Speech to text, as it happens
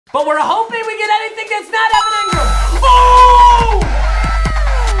But we're hoping we get anything that's not Evan Ingram. Oh!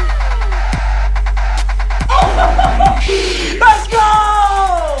 Let's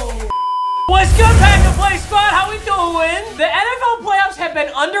go! What's good, Pack and Play Squad? How we doing? The NFL playoffs have been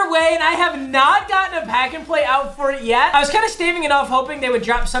underway, and I have not gotten a Pack and Play out for it yet. I was kind of staving it off, hoping they would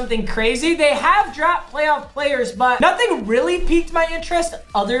drop something crazy. They have dropped playoff players, but nothing really piqued my interest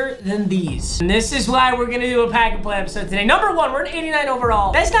other than these. And this is why we're gonna do a Pack and Play episode today. Number one, we're an 89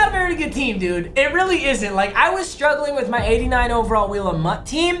 overall. That's not a very good team, dude. It really isn't. Like, I was struggling with my 89 overall Wheel of Mutt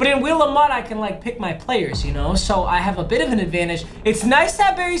team, but in Wheel of Mutt, I can like pick my players, you know? So I have a bit of an advantage. It's nice to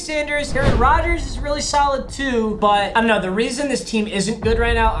have Barry Sanders. Aaron Rodgers is really solid too, but I don't know. The reason this team isn't good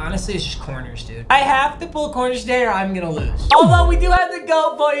right now, honestly, is just corners, dude. I have to pull corners today or I'm gonna lose. Although we do have the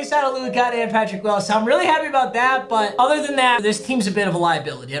GOAT boys out of Luca and Patrick Wells, so I'm really happy about that. But other than that, this team's a bit of a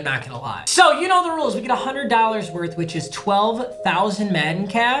liability. I'm not gonna lie. So you know the rules. We get $100 worth, which is 12,000 Madden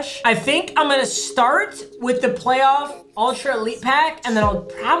cash. I think I'm gonna start with the playoff Ultra Elite Pack, and then I'll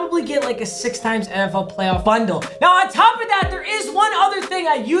probably get like a 6x NFL playoff bundle. Now, on top of that, there is one other thing.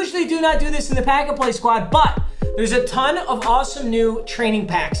 I usually do not do this in the Pack and Play Squad, but there's a ton of awesome new training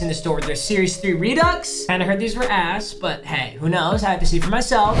packs in the store. There's Series 3 Redux. Kinda heard these were ass, but hey, who knows? I have to see for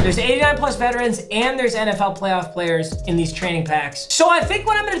myself. There's 89 plus veterans, and there's NFL playoff players in these training packs. So I think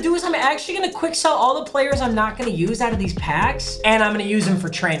what I'm gonna do is I'm actually gonna quick sell all the players I'm not gonna use out of these packs, and I'm gonna use them for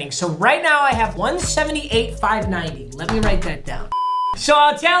training. So right now I have 178,590. Let me write that down. So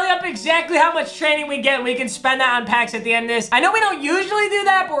I'll tally up exactly how much training we get. We can spend that on packs at the end of this. I know we don't usually do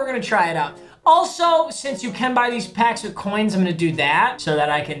that, but we're gonna try it out. Also, since you can buy these packs with coins, I'm gonna do that so that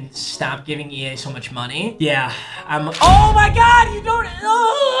I can stop giving EA so much money. Yeah, oh my God, you don't,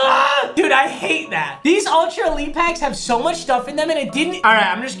 dude, I hate that. These Ultra Elite packs have so much stuff in them and it didn't, all right,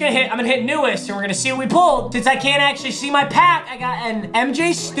 I'm gonna hit newest and we're gonna see what we pulled. Since I can't actually see my pack, I got an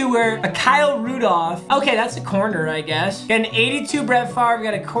MJ Stewart, a Kyle Rudolph. Okay, that's a corner, I guess. Got an 82 Brett Favre, we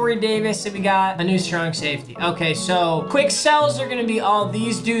got a Corey Davis, and we got a new strong safety. Okay, so quick sells are gonna be all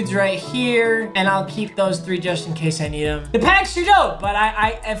these dudes right here. And I'll keep those 3 just in case I need them. The packs are dope, but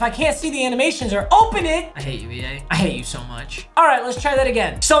if I can't see the animations or open it, I hate you, EA. I hate you so much. All right, let's try that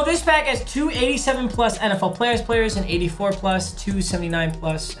again. So this pack has 2 87 plus NFL players, and 84 plus, 2 79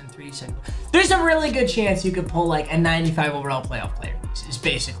 plus, and 3 70. There's a really good chance you could pull like a 95 overall playoff player. This is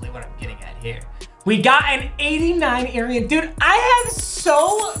basically what I'm getting at here. We got an 89 Arian. Dude, I have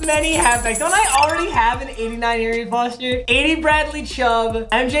so many halfbacks. Don't I already have an 89 Arian Foster? 80 Bradley Chubb.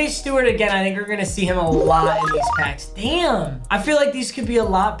 MJ Stewart again. I think we're going to see him a lot in these packs. Damn. I feel like these could be a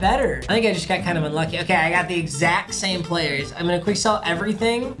lot better. I think I just got kind of unlucky. Okay, I got the exact same players. I'm going to quick sell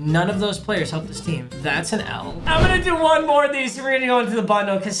everything. None of those players help this team. That's an L. I'm going to do one more of these. We're going to go into the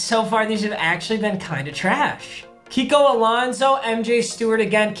bundle because so far these have actually been kind of trash. Kiko Alonso, MJ Stewart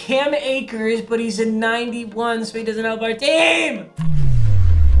again, Cam Akers, but he's a 91, so he doesn't help our team.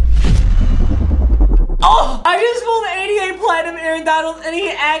 Oh, I just pulled 88 Platinum Aaron Donald, and he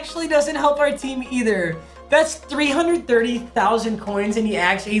actually doesn't help our team either. That's 330,000 coins, and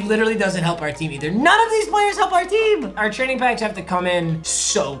he literally doesn't help our team either. None of these players help our team. Our training packs have to come in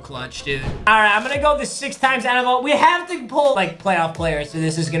so clutch, dude. All right, I'm gonna go the 6x NFL. We have to pull like playoff players, so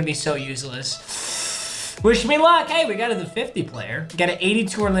this is gonna be so useless. Wish me luck. Hey, we got the 50 player. Got an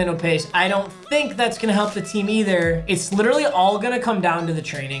 82 Orlando Pace. I don't think that's gonna help the team either. It's literally all gonna come down to the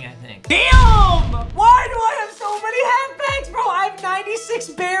training, I think. Damn! Why do I have so many halfbacks, bro? I have 96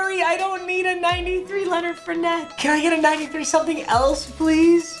 Barry. I don't need a 93 Leonard Fournette. Can I get a 93 something else,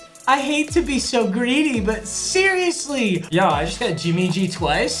 please? I hate to be so greedy, but seriously. Yo, I just got Jimmy G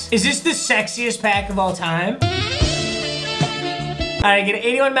twice. Is this the sexiest pack of all time? All right, get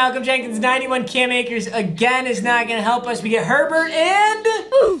 81 Malcolm Jenkins, 91 Cam Akers. Again, is not gonna help us. We get Herbert and...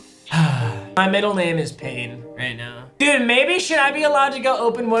 My middle name is Payne right now. Dude, maybe should I be allowed to go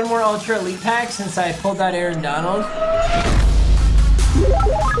open one more Ultra Elite pack since I pulled out Aaron Donald?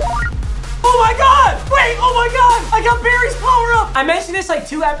 Oh my God! Wait, oh my God! I got Barry's power up! I mentioned this like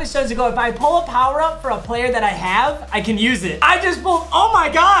 2 episodes ago. If I pull a power up for a player that I have, I can use it. I just pulled, oh my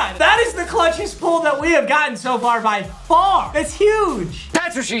God! That is the clutchest pull that we have gotten so far by far. That's huge.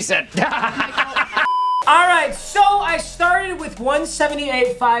 That's what she said. All right, so I started with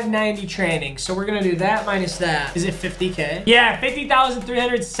 178,590 training. So we're gonna do that minus that. Is it 50K? Yeah,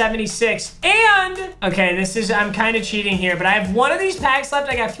 50,376. And, okay, I'm kind of cheating here, but I have one of these packs left.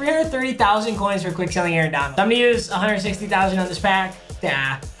 I got 330,000 coins for quick selling Aaron Donald. So I'm gonna use 160,000 on this pack.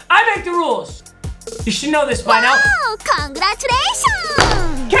 Yeah, I make the rules. You should know this by now. Congratulations!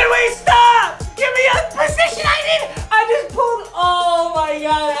 Can we stop? Give me a position I need. I just pulled, oh my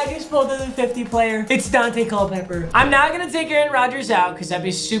God, I just pulled the 50 player. It's Dante Culpepper. I'm not gonna take Aaron Rodgers out because that'd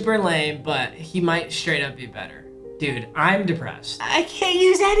be super lame, but he might straight up be better. Dude, I'm depressed. I can't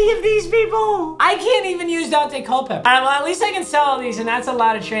use any of these people. I can't even use Dante Culpepper. All right, well, at least I can sell all these, and that's a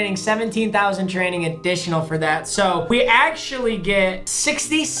lot of training. 17,000 training additional for that. So we actually get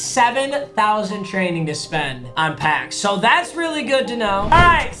 67,000 training to spend on packs. So that's really good to know. All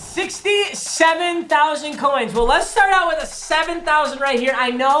right, 67,000 coins. Well, let's start out with a 7,000 right here.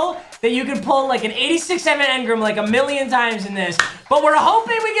 I know that you can pull like an 86-7 engram like a million times in this, but we're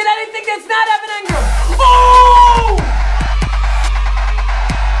hoping we get anything that's not Evan Engram. Oh!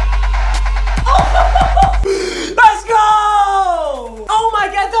 Let's go! Oh my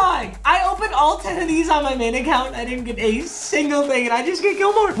God, dog! I opened all 10 of these on my main account and I didn't get a single thing, and I just get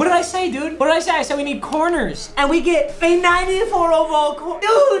Gilmore. What did I say, dude? What did I say? I said we need corners, and we get a 94 overall corner.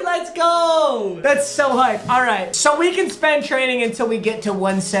 Dude, let's go! That's so hype. All right, so we can spend training until we get to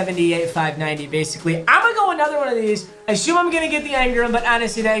 178, 590, basically. I'm gonna go another one of these. I assume I'm gonna get the Engram, but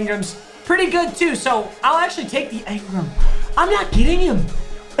honestly, the Engram's pretty good too, so I'll actually take the Engram. I'm not getting him.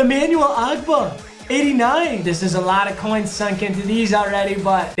 Emmanuel Agba, 89. This is a lot of coins sunk into these already,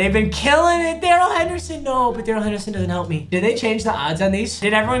 but they've been killing it. Daryl Henderson, no, but Daryl Henderson doesn't help me. Did they change the odds on these?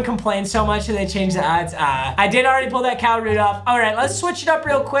 Did everyone complain so much that they changed the odds? I did already pull that cow root off. All right, let's switch it up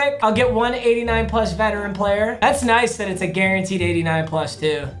real quick. I'll get 189 plus veteran player. That's nice that it's a guaranteed 89 plus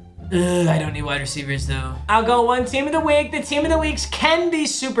too. Ugh, I don't need wide receivers though. I'll go one team of the week. The team of the weeks can be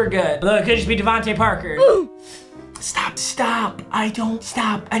super good. Look, it could just be Devontae Parker. Ooh. Stop. I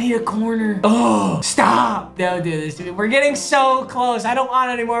need a corner. Oh, stop. Don't do this to me. We're getting so close. I don't want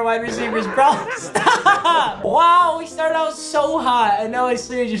any more wide receivers, bro. Stop. Wow, we started out so hot, and now it's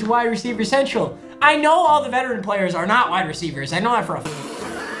literally just wide receiver central. I know all the veteran players are not wide receivers. I know that for a fact.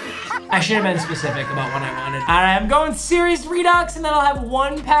 I should have been specific about what I wanted. All right, I'm going Series Redux, and then I'll have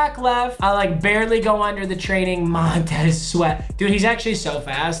one pack left. I like barely go under the training. Montez Sweat. Dude, he's actually so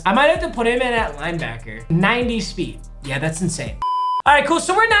fast. I might have to put him in at linebacker. 90 speed. Yeah, that's insane. All right, cool.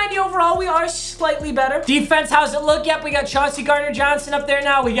 So we're 90 overall. We are slightly better. Defense, how's it look? Yep, we got Chauncey Gardner-Johnson up there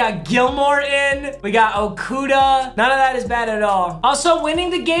now. We got Gilmore in. We got Okuda. None of that is bad at all. Also, winning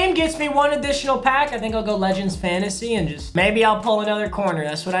the game gets me one additional pack. I think I'll go Legends Fantasy and just maybe I'll pull another corner.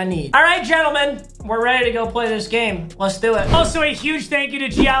 That's what I need. All right, gentlemen, we're ready to go play this game. Let's do it. Also, a huge thank you to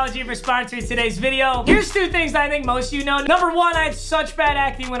Geology for sponsoring today's video. Here's two things that I think most of you know. Number one, I had such bad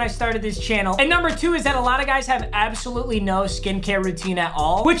acne when I started this channel. And number two is that a lot of guys have absolutely no skincare routine at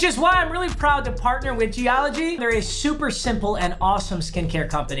all, which is why I'm really proud to partner with Geology. They're a super simple and awesome skincare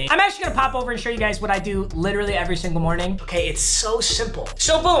company. I'm actually gonna pop over and show you guys what I do literally every single morning. Okay, it's so simple.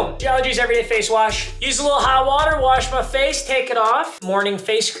 So boom, Geology's everyday face wash. Use a little hot water, wash my face, take it off. Morning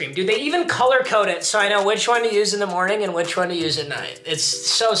face cream. Dude, they even color code it so I know which one to use in the morning and which one to use at night. It's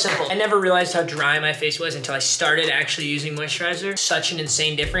so simple. I never realized how dry my face was until I started actually using moisturizer. Such an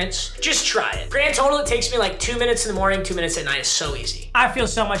insane difference. Just try it. Grand total, it takes me like 2 minutes in the morning, 2 minutes at night. It's so easy. I feel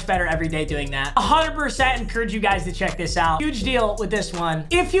so much better every day doing that. 100% encourage you guys to check this out. Huge deal with this one.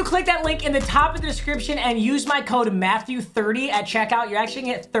 If you click that link in the top of the description and use my code Matthew30 at checkout, you're actually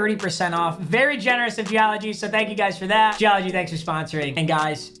gonna get 30% off. Very generous of Geology, so thank you guys for that. Geology, thanks for sponsoring. And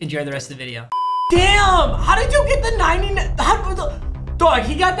guys, enjoy the rest of the video. Damn, how did you get the 99? Dog,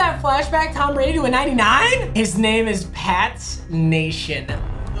 he got that flashback Tom Brady to a 99? His name is Pat's Nation.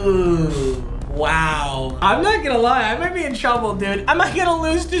 Ooh. Wow. I'm not gonna lie, I might be in trouble, dude. Am I gonna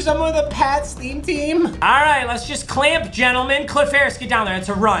lose to some of the Pats theme team? All right, let's just clamp, gentlemen. Cliff Harris, get down there. It's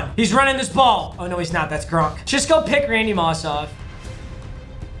a run. He's running this ball. Oh, no, he's not. That's Gronk. Just go pick Randy Moss off.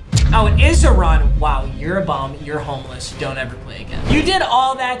 Oh, it is a run. Wow, you're a bum. You're homeless. Don't ever play again. You did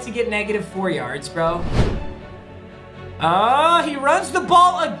all that to get -4 yards, bro. Oh, he runs the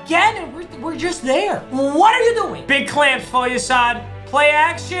ball again, and we're just there. What are you doing? Big clamps for you, Saad. Play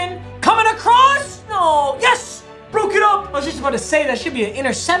action. Coming across. No. Yes. Broke it up. I was just about to say that should be an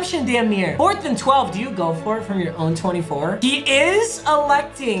interception damn near. 4th and 12. Do you go for it from your own 24? He is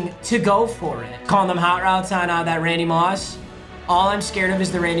electing to go for it. Calling them hot routes on that Randy Moss. All I'm scared of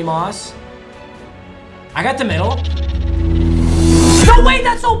is the Randy Moss. I got the middle. No way,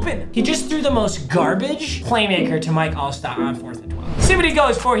 that's open. He just threw the most garbage playmaker to Mike Allstott on 4th and 12. See what he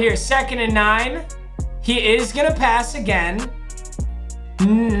goes for here. 2nd and 9. He is gonna pass again.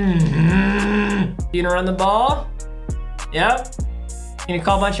 You gonna run the ball? Yep. You gonna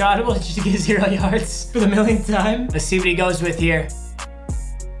call a bunch of audibles just to get 0 yards for the millionth time? Let's see what he goes with here.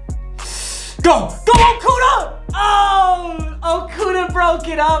 Go! Go, Okuda! Oh, Oh, Okuda broke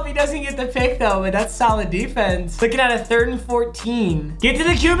it up. He doesn't get the pick though, but that's solid defense. Looking at a 3rd and 14. Get to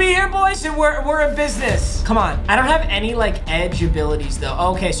the QB here, boys, and we're in business. Come on. I don't have any like edge abilities though.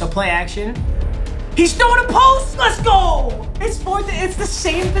 Okay, so play action. He's throwing a post. Let's go. It's the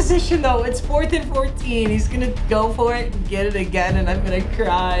same position though. It's 4th and 14. He's gonna go for it and get it again, and I'm gonna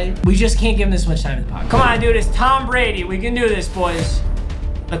cry. We just can't give him this much time in the pocket. Come on, dude. It's Tom Brady. We can do this, boys.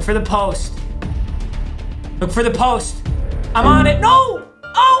 Look for the post. Look for the post. I'm on it. No!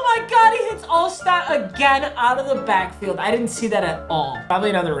 Oh my God, he hits all-star again out of the backfield. I didn't see that at all.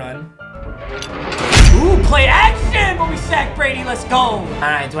 Probably another run. Ooh, play action! But we sack Brady. Let's go. All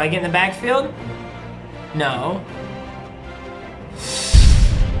right, do I get in the backfield? No.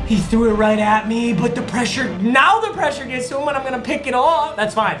 He threw it right at me, but the pressure, now the pressure gets to him and I'm gonna pick it off.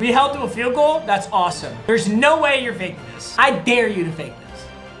 That's fine. We held to a field goal. That's awesome. There's no way you're faking this. I dare you to fake this.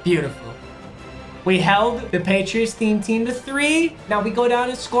 Beautiful. We held the Patriots team to 3. Now we go down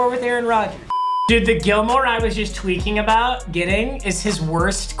and score with Aaron Rodgers. Dude, the Gilmore I was just tweaking about getting is his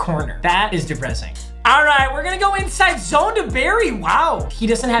worst corner. That is depressing. All right, we're gonna go inside zone to Barry. Wow, he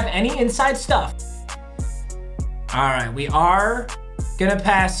doesn't have any inside stuff. All right, we are gonna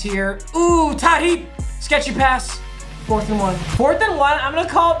pass here. Ooh, Todd Heap, sketchy pass. 4th and 1. 4th and 1, I'm gonna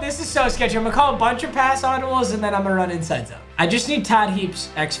call, this is so sketchy. I'm gonna call a bunch of pass audibles and then I'm gonna run inside zone. I just need Todd Heap's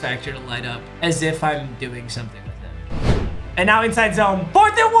X Factor to light up as if I'm doing something with him. And now inside zone.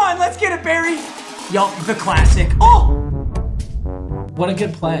 4th and 1, let's get it, Barry. Yo, the classic. Oh! What a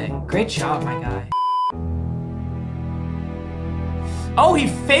good play. Great job, my guy. Oh, he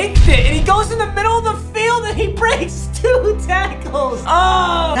faked it, and he goes in the middle of the field, and he breaks 2 tackles.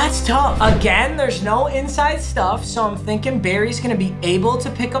 Oh, that's tough. Again, there's no inside stuff, so I'm thinking Barry's gonna be able to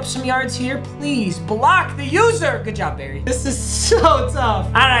pick up some yards here. Please block the user. Good job, Barry. This is so tough.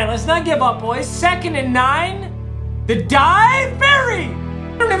 All right, let's not give up, boys. 2nd and 9. The dive, Barry.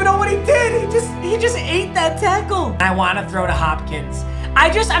 I don't even know what he did. He just ate that tackle. I want to throw to Hopkins.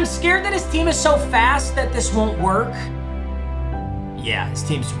 I'm scared that his team is so fast that this won't work. Yeah, his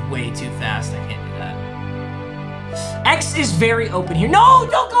team's way too fast. I can't do that. X is very open here. No,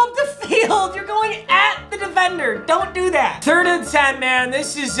 don't go up the field. You're going at the defender. Don't do that. 3rd and 10, man.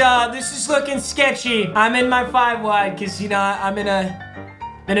 This is looking sketchy. I'm in my 5 wide because, you know, I'm in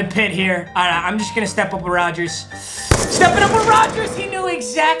a pit here. All right, I'm just going to step up with Rodgers. Stepping up with Rodgers. He knew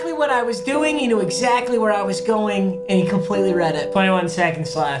exactly what I was doing. He knew exactly where I was going, and he completely read it. 21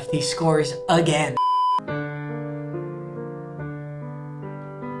 seconds left. He scores again.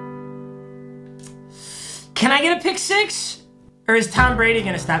 Can I get a pick 6? Or is Tom Brady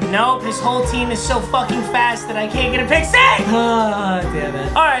gonna stop? Nope, his whole team is so fucking fast that I can't get a pick 6! Oh, damn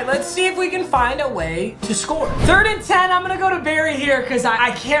it. All right, let's see if we can find a way to score. 3rd and 10, I'm gonna go to Barry here because I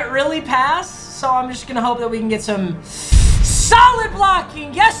can't really pass. So I'm just gonna hope that we can get some solid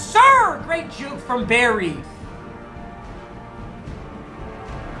blocking. Yes, sir! Great juke from Barry.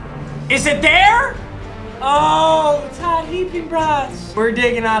 Is it there? Oh, Todd Heaping brats. We're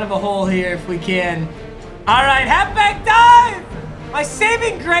digging out of a hole here if we can. All right, halfback dive! My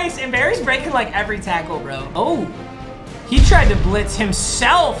saving grace, and Barry's breaking like every tackle, bro. Oh, he tried to blitz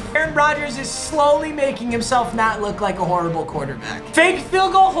himself. Aaron Rodgers is slowly making himself not look like a horrible quarterback. Fake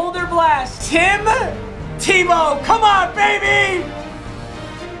field goal holder blast. Tim Tebow, come on, baby!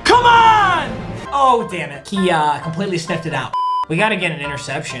 Come on! Oh, damn it. He completely sniffed it out. We gotta get an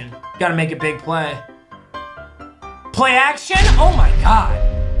interception. Gotta make a big play. Play action? Oh my God.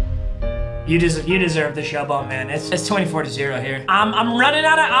 You deserve the showboat, man. It's 24-0 here. I'm running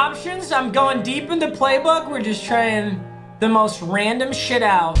out of options. I'm going deep into playbook. We're just trying the most random shit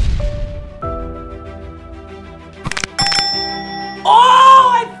out.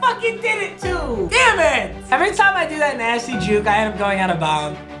 Oh, I fucking did it too. Damn it. Every time I do that nasty juke, I end up going out of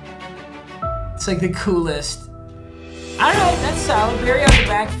bounds. It's like the coolest. All right, that's solid. Barry on the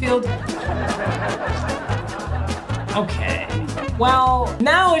backfield. Okay. Well,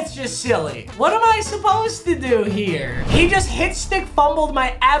 now it's just silly. What am I supposed to do here? He just hit stick fumbled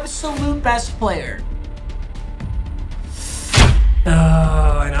my absolute best player.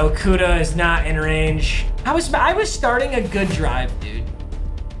 Oh, and Okuda is not in range. I was starting a good drive, dude.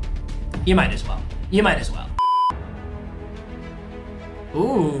 You might as well. You might as well.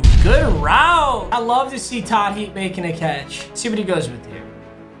 Ooh, good route. I love to see Todd Heap making a catch. See what he goes with here.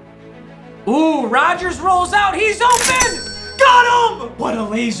 Ooh, Rodgers rolls out. He's open. Got him! What a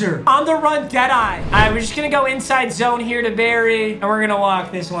laser. On the run, Deadeye. All right, we're just gonna go inside zone here to Barry, and we're gonna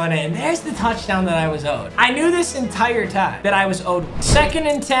walk this one in. There's the touchdown that I was owed. I knew this entire time that I was owed one. 2nd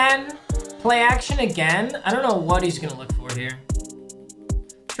and 10, play action again. I don't know what he's gonna look for here.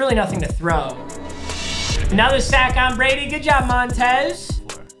 There's really nothing to throw. Another sack on Brady. Good job, Montez.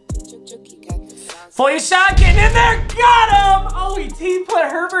 Full your shot, getting in there. Got him. Oh, he put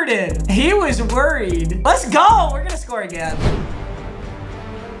Herbert in. He was worried. Let's go. We're going to score again.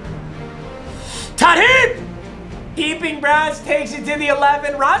 Todd Heap. Keeping Browns takes it to the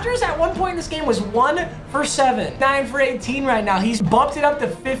 11. Rodgers at one point in this game was 1 for 7. 9 for 18 right now. He's bumped it up to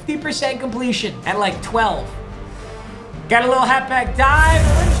 50% completion at like 12. Got a little halfback dive.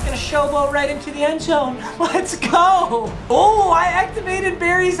 We're just going to showboat right into the end zone. Let's go. Oh, I activated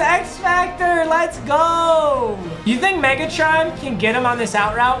Barry's X Factor. Let's go. You think Megatron can get him on this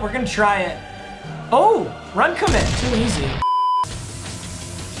out route? We're going to try it. Oh, run commit. Too easy.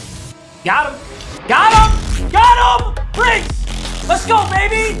 Got him. Got him! Got him! Briggs! Let's go,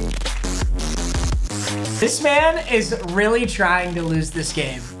 baby! This man is really trying to lose this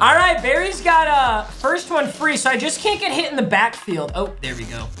game. All right, Barry's got a first one free, so I just can't get hit in the backfield. Oh, there we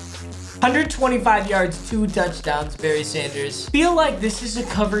go. 125 yards, 2 touchdowns, Barry Sanders. Feel like this is a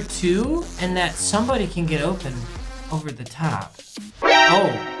cover 2 and that somebody can get open over the top. Oh,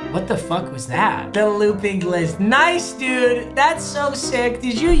 what the fuck was that? The looping glitch. Nice, dude. That's so sick.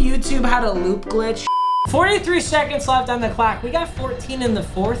 Did you YouTube how to loop glitch? 43 seconds left on the clock. We got 14 in the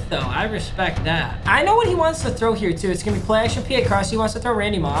fourth, though. I respect that. I know what he wants to throw here, too. It's going to be play action PA cross. He wants to throw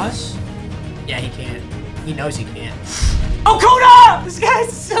Randy Moss. Yeah, he can't. He knows he can't. Oh, Coda! This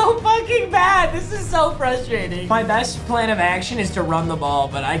guy's so fucking bad. This is so frustrating. My best plan of action is to run the ball,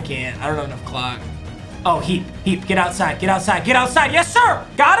 but I can't. I don't have enough clock. Oh, Heap, get outside, get outside, get outside. Yes, sir.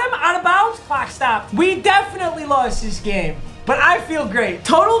 Got him out of bounds. Clock stopped. We definitely lost this game, but I feel great.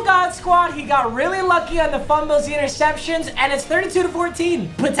 Total God Squad. He got really lucky on the fumbles, the interceptions, and it's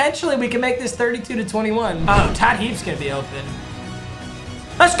 32-14. Potentially, we can make this 32-21. Oh, Todd Heap's gonna be open.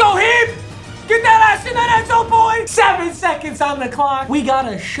 Let's go, Heap. Get that ass in that end zone, boy. 7 seconds on the clock. We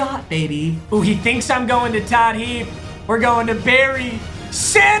got a shot, baby. Ooh, he thinks I'm going to Todd Heap. We're going to Barry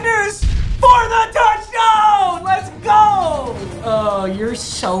Sanders for the touchdown! Let's go! Oh, you're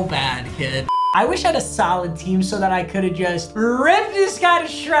so bad, kid. I wish I had a solid team so that I could have just ripped this guy to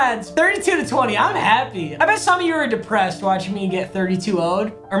shreds. 32-20, I'm happy. I bet some of you were depressed watching me get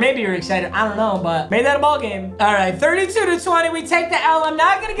 32-0'd. Or maybe you're excited, I don't know, but made that a ball game. All right, 32-20, we take the L. I'm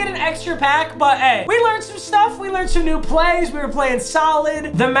not gonna get an extra pack, but hey, we learned some stuff. We learned some new plays. We were playing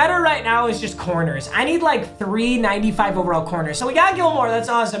solid. The meta right now is just corners. I need like 3 95 overall corners. So we got Gilmore, that's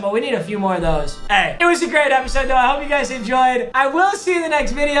awesome, but we need a few more of those. Hey, it was a great episode though. I hope you guys enjoyed. I will see you in the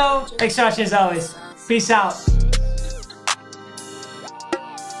next video. Thanks so much as always. Peace out.